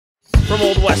From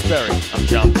Old Westbury, I'm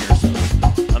John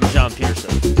Pearsos. I'm John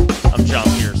Pearsos. I'm John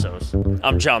Pearsos.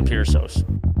 I'm John Pearsos.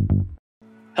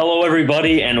 Hello,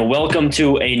 everybody, and welcome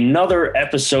to another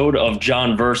episode of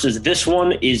John Versus. This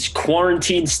one is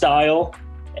quarantine style,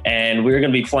 and we're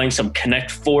going to be playing some Connect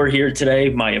 4 here today.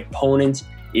 My opponent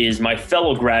is my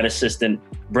fellow grad assistant,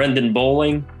 Brendan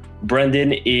Bowling.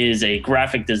 Brendan is a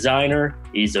graphic designer.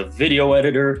 He's a video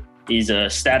editor. He's a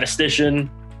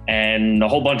statistician and a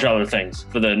whole bunch of other things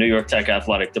for the New York Tech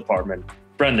Athletic Department.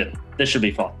 Brendan, this should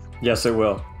be fun. Yes, it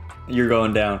will. You're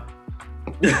going down.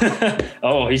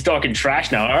 Oh, he's talking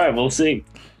trash now. All right, we'll see.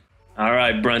 All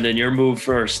right, Brendan, your move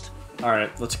first. All right,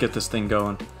 let's get this thing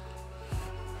going.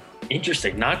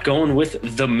 Interesting. Not going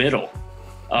with the middle.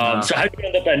 So how did you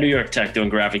end up at New York Tech doing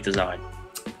graphic design?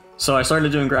 So I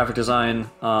started doing graphic design,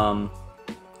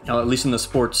 at least in the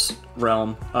sports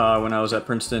realm, when I was at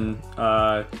Princeton,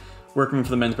 working for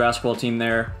the men's basketball team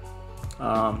there.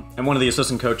 And one of the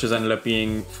assistant coaches ended up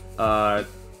being,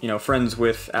 friends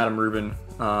with Adam Rubin,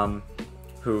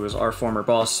 who was our former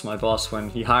boss, my boss when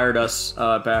he hired us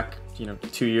back,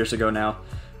 2 years ago now.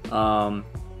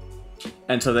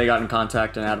 And so they got in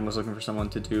contact, and Adam was looking for someone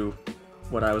to do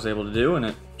what I was able to do, and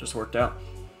it just worked out.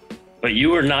 But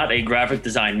you were not a graphic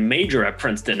design major at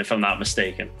Princeton, if I'm not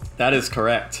mistaken. That is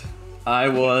correct. I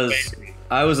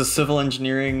was a civil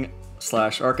engineering /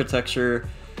 architecture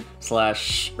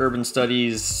 / urban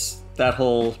studies, that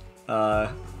whole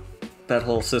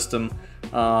system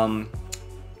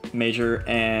major,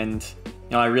 and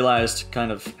I realized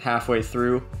kind of halfway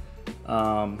through,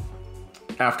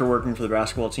 after working for the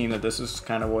basketball team, that this is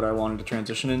kind of what I wanted to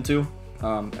transition into.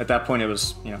 At that point, it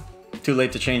was too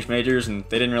late to change majors, and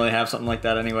they didn't really have something like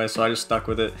that anyway, so I just stuck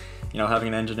with it. Having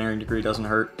an engineering degree doesn't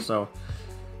hurt, so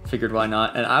figured why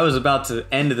not. And I was about to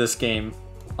end this game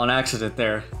on accident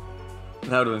there.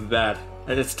 That would have been bad.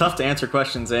 It's tough to answer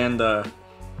questions, and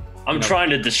I'm trying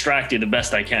to distract you the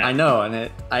best I can. I know, and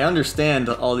I understand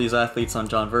all these athletes on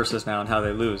John Versus now and how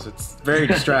they lose. It's very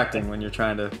distracting when you're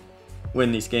trying to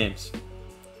win these games.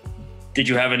 Did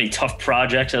you have any tough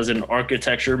projects as an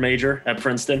architecture major at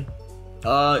Princeton?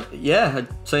 Yeah, I'd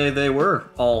say they were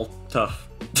all tough.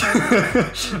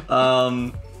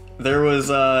 There was,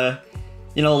 a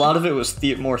lot of it was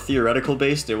more theoretical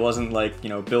based. It wasn't like,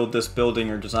 build this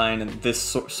building or design and this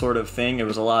sort of thing. It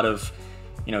was a lot of,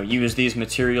 use these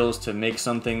materials to make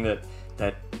something that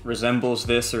resembles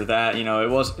this or that. It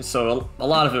was, so a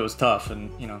lot of it was tough,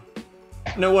 and,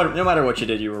 no matter what you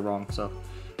did, you were wrong, so.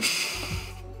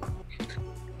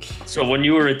 So when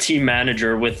you were a team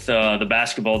manager with the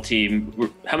basketball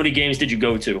team, how many games did you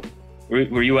go to?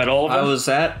 Were you at all of them? I was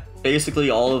at basically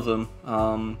all of them.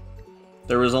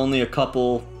 There was only a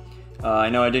couple. I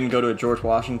know I didn't go to a George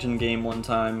Washington game one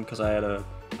time because I had a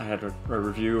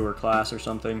review or class or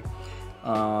something.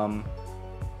 And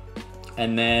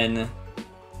then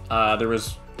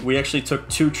we actually took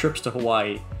 2 trips to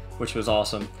Hawaii, which was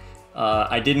awesome.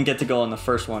 I didn't get to go on the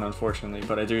first one, unfortunately,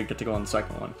 but I did get to go on the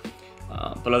second one.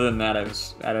 But other than that, I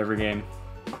was at every game.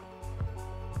 You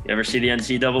ever see the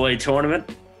NCAA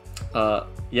tournament?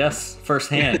 Yes,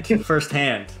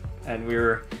 firsthand. And we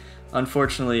were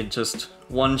unfortunately just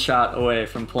one shot away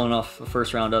from pulling off a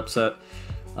first round upset.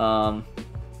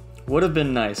 Would have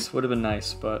been nice,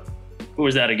 but... Who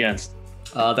was that against?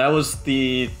 That was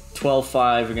the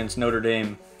 12-5 against Notre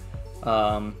Dame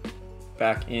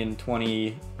back in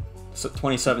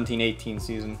 2017-18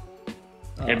 season.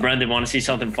 Hey, Brendan, want to see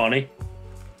something funny?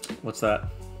 What's that?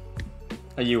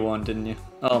 You won, didn't you?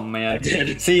 Oh, man. I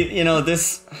did. See,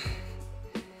 this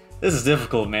is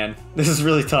difficult, man. This is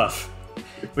really tough.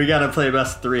 We got to play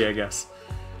best of 3, I guess.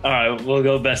 All right, we'll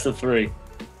go best of 3.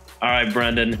 All right,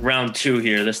 Brendan, round 2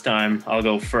 here. This time, I'll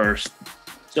go first.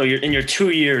 So you're in your 2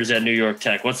 years at New York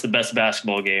Tech, what's the best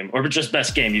basketball game, or just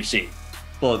best game you've seen?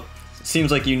 Well, it seems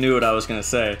like you knew what I was going to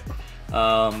say.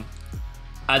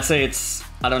 I'd say it's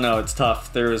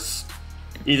tough. There was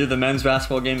either the men's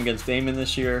basketball game against Damon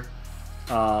this year,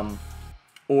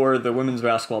 or the women's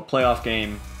basketball playoff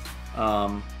game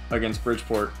against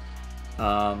Bridgeport,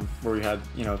 where we had,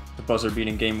 the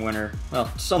buzzer-beating game winner. Well,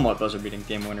 somewhat buzzer-beating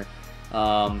game winner.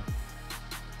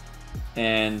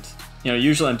 And,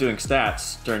 usually I'm doing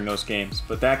stats during those games,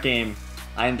 but that game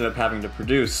I ended up having to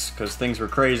produce because things were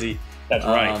crazy. That's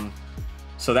right.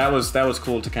 So that was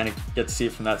cool to kind of get to see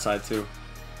it from that side too.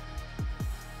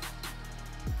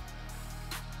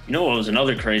 It was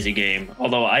another crazy game.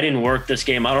 Although I didn't work this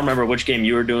game. I don't remember which game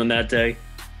you were doing that day.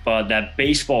 But that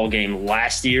baseball game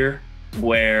last year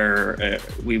where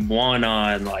we won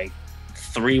on like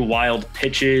 3 wild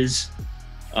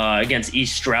against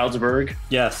East Stroudsburg.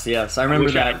 Yes, I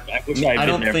remember that.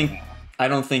 I I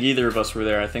don't think either of us were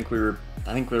there. I think there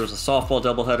was a softball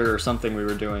doubleheader or something we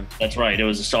were doing. That's right. It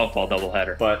was a softball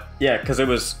doubleheader. But yeah, because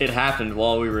it happened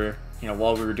while we were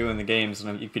doing the games,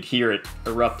 and you could hear it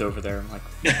erupt over there. I'm like,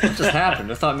 what just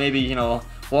happened? I thought maybe,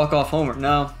 walk off homer.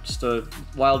 No, just a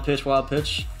wild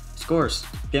pitch, scores,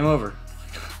 game over.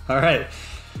 All right.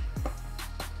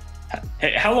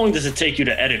 Hey, how long does it take you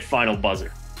to edit Final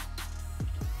Buzzer?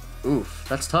 Oof,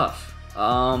 that's tough.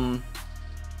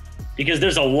 Because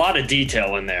there's a lot of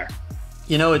detail in there.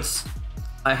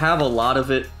 I have a lot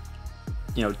of it,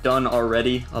 done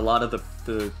already. A lot of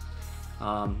the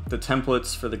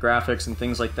templates for the graphics and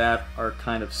things like that are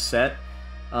kind of set.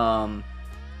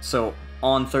 So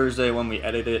on Thursday when we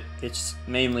edit it, it's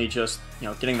mainly just,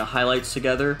 getting the highlights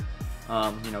together,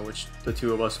 which the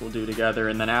two of us will do together.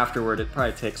 And then afterward, it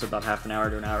probably takes about half an hour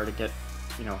to an hour to get,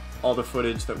 all the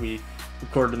footage that we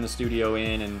recorded in the studio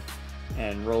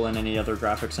and roll in any other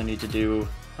graphics I need to do,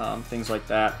 things like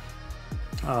that.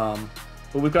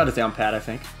 But we've got it down pat, I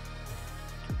think.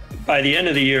 By the end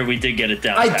of the year, we did get it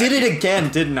down. I did it again,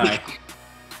 didn't I?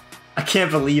 I can't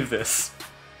believe this.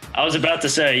 I was about to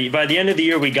say, by the end of the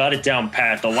year, we got it down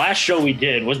pat. The last show we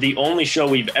did was the only show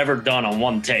we've ever done on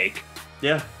one take.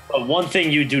 Yeah. But one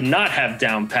thing you do not have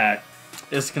down pat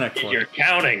is Connect Four. You're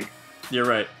counting. You're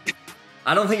right.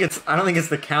 I don't think it's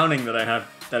the counting that I don't have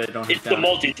down. It's the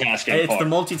multitasking. It's the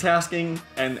multitasking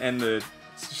and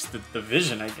it's just the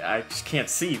vision. I just can't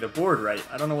see the board right.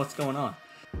 I don't know what's going on.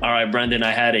 All right, Brendan,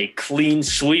 I had a clean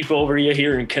sweep over you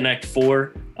here in Connect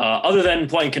 4. Other than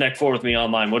playing Connect 4 with me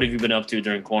online, what have you been up to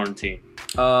during quarantine?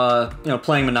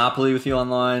 Playing Monopoly with you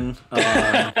online,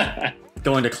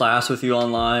 going to class with you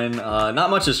online. Not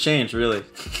much has changed, really.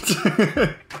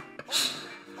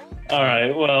 All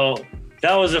right, well,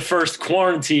 that was the first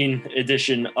quarantine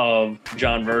edition of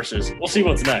John Versus. We'll see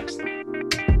what's next.